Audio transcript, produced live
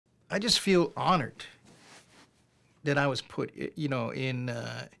I just feel honored that I was put, you know, in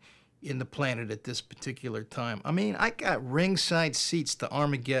the planet at this particular time. I mean, I got ringside seats to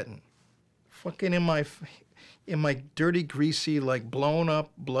Armageddon, fucking in my dirty, greasy, like blown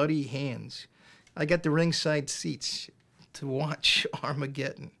up, bloody hands. I got the ringside seats to watch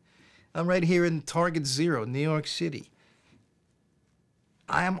Armageddon. I'm right here in Target Zero, New York City.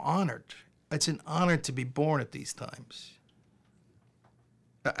 I am honored. It's an honor to be born at these times.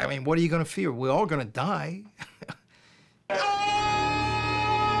 I mean, what are you going to fear? We're all going to die.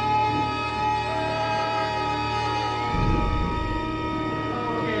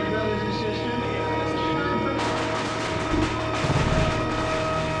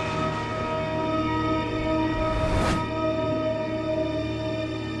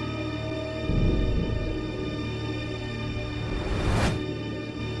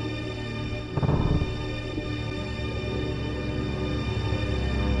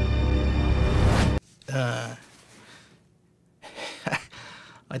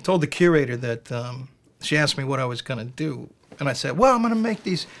 I told the curator that she asked me what I was going to do. And I said, well, I'm going to make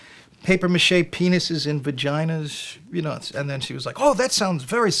these papier-mâché penises and vaginas, you know. And then she was like, oh, that sounds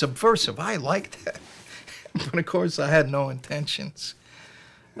very subversive. I like that. But, of course, I had no intentions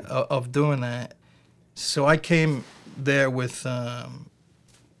of doing that. So I came there with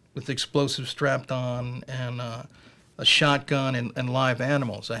explosives strapped on and a shotgun and live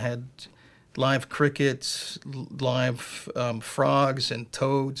animals. I had live crickets, live frogs and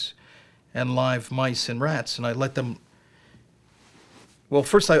toads, and live mice and rats. And I let them, well,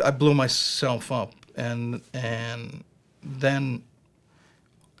 first I blew myself up, and then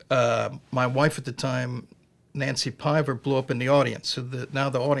my wife at the time, Nancy Piver, blew up in the audience. So now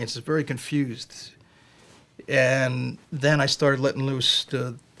the audience is very confused. And then I started letting loose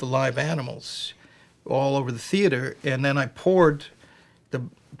the live animals all over the theater, and then I poured the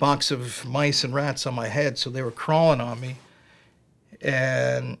box of mice and rats on my head, so they were crawling on me.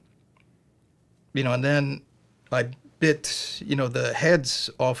 And, you know, and then I bit, you know, the heads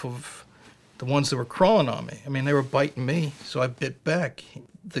off of the ones that were crawling on me. I mean, they were biting me, so I bit back.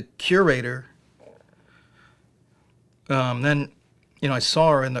 The curator, then, you know, I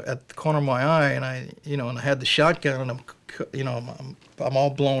saw her at the corner of my eye, and I had the shotgun, and I'm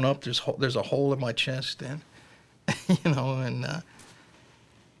all blown up. There's a hole in my chest, and, you know,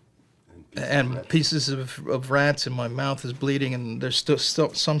 and pieces of rats, and my mouth is bleeding, and there's still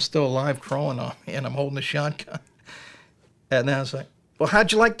some still alive crawling on me, and I'm holding a shotgun. And then I was like, well,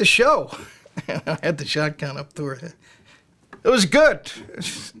 how'd you like the show? And I had the shotgun up to her head. It was good.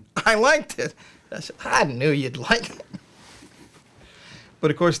 I liked it. I said, I knew you'd like it.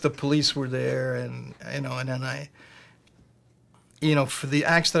 But of course the police were there, and, you know, and then I, you know, for the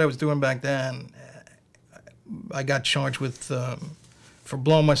acts that I was doing back then, I got charged with, for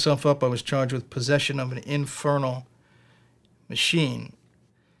blowing myself up, I was charged with possession of an infernal machine.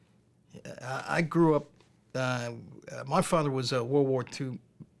 I grew up, my father was a World War II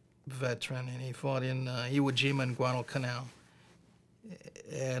veteran, and he fought in Iwo Jima and Guadalcanal.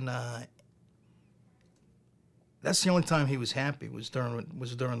 And that's the only time he was happy, was during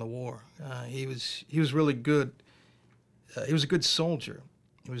the war. He was really good. He was a good soldier.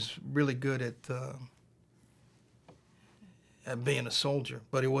 He was really good at being a soldier,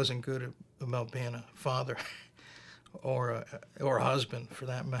 but he wasn't good about being a father or a husband, for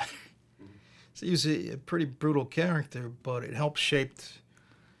that matter. So he was a pretty brutal character, but it helped shape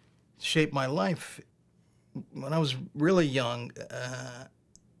my life. When I was really young,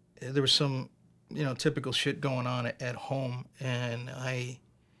 there was some, you know, typical shit going on at home, and I,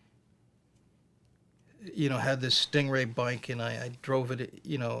 you know, had this Stingray bike, and I drove it,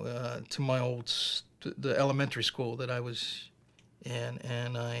 you know, to my the elementary school that I was in,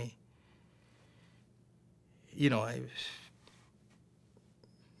 and I, you know, I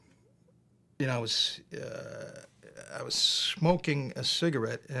was smoking a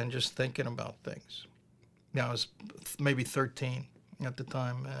cigarette and just thinking about things. You know, I was maybe 13 at the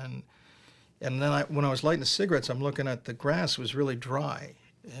time, and then when I was lighting the cigarettes, I'm looking at the grass was really dry,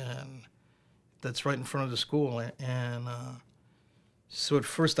 and that's right in front of the school, and so at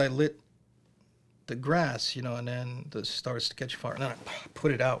first I lit the grass, you know, and then it starts to catch fire, and then I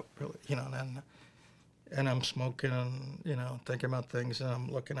put it out, really, you know, and I'm smoking and, you know, thinking about things, and I'm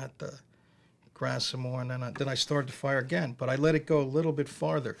looking at the grass some more, and then I started to fire again, but I let it go a little bit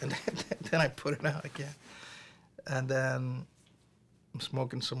farther, and then I put it out again, and then I'm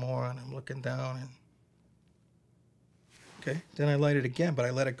smoking some more, and I'm looking down, and okay, then I light it again, but I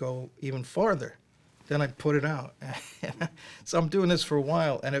let it go even farther. Then I put it out. So I'm doing this for a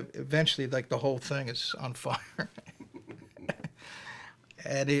while, and eventually, like, the whole thing is on fire.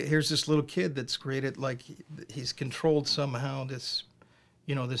 And here's this little kid that's created, like, he's controlled somehow this,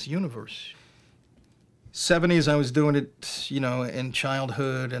 you know, this universe. 70s, I was doing it, you know, in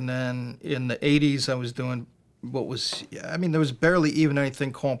childhood, and then in the 80s, I was doing what was, I mean, there was barely even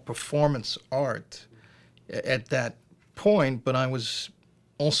anything called performance art at that point, but I was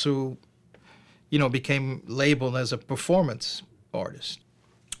also, you know, became labeled as a performance artist.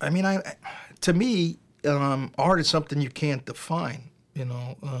 I mean, to me, art is something you can't define, you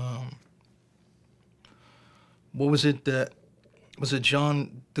know. What was it that, was it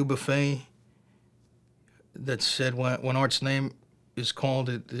John Dubuffet that said when art's name is called,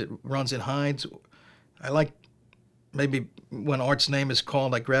 it runs and hides? I like, maybe when art's name is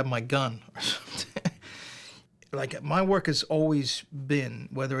called, I grab my gun or something. Like, my work has always been,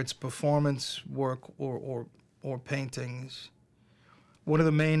 whether it's performance work or paintings, one of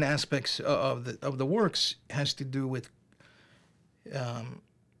the main aspects of the works has to do with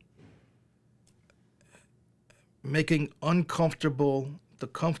making uncomfortable the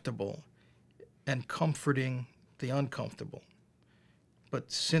comfortable and comforting the uncomfortable.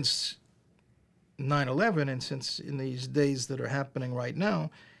 But since 9/11, and since in these days that are happening right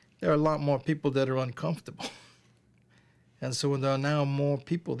now, there are a lot more people that are uncomfortable. And so there are now more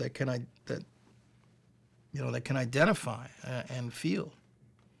people that can identify and feel.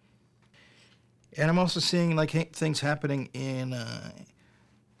 And I'm also seeing, like, things happening in,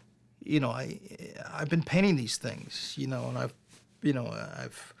 you know, I've been painting these things, you know, and I've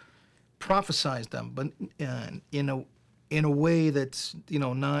prophesized them, but in a way that's, you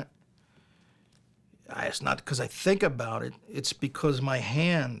know, not. It's not because I think about it. It's because my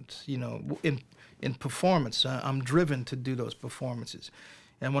hand, you know, in performance, I'm driven to do those performances.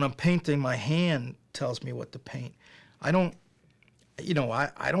 And when I'm painting, my hand tells me what to paint. I don't, you know,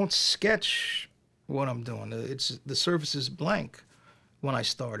 I don't sketch what I'm doing. The surface is blank when I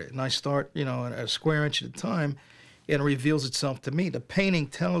start it. And I start, you know, a square inch at a time, and it reveals itself to me. The painting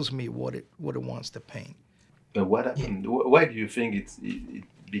tells me what it wants to paint. But what happened? Why do you think it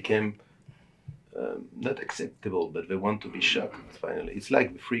became not acceptable, but they want to be shocked finally? It's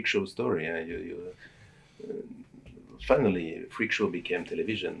like the freak show story. Finally, freak show became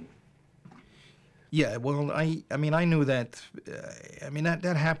television. Yeah, well, I mean, I knew that. I mean, that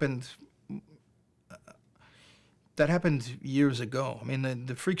happened. That happened years ago. I mean,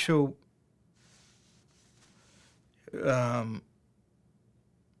 the freak show.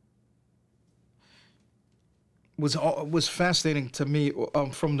 Was fascinating to me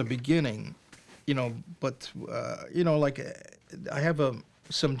from the beginning. You know, but you know, like, I have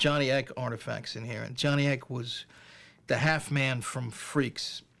some Johnny Eck artifacts in here, and Johnny Eck was the half man from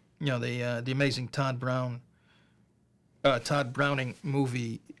Freaks. You know, the amazing Todd Browning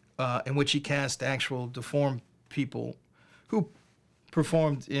movie, in which he cast actual deformed people who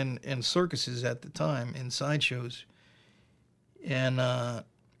performed in circuses at the time, in sideshows, and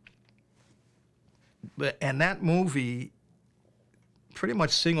that movie pretty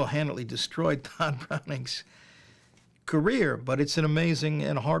much single-handedly destroyed Todd Browning's career, but it's an amazing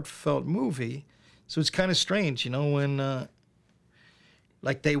and heartfelt movie. So it's kind of strange, you know, when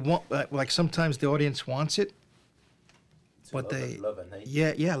like they want, like sometimes the audience wants it, but love and hate.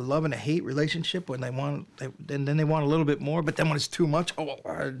 Yeah, love and a hate relationship. When they want, then they want a little bit more, but then when it's too much,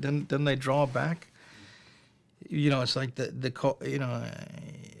 then they draw back. You know, it's like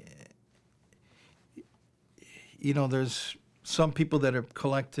you know, there's some people that are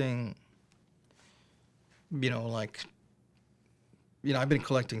collecting, you know, like, you know, I've been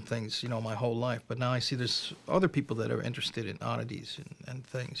collecting things, you know, my whole life, but now I see there's other people that are interested in oddities and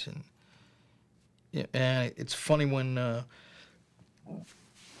things, and yeah, and it's funny when,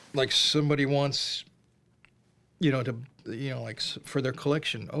 like, somebody wants, you know, to, you know, like, for their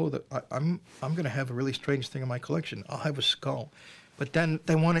collection. Oh, I'm gonna have a really strange thing in my collection. I'll have a skull. But then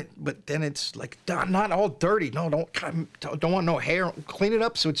they want it. But then it's like not all dirty. No, don't want no hair. Clean it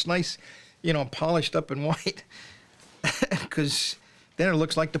up so it's nice, you know, polished up and white. Because then it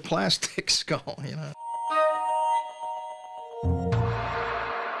looks like the plastic skull, you know.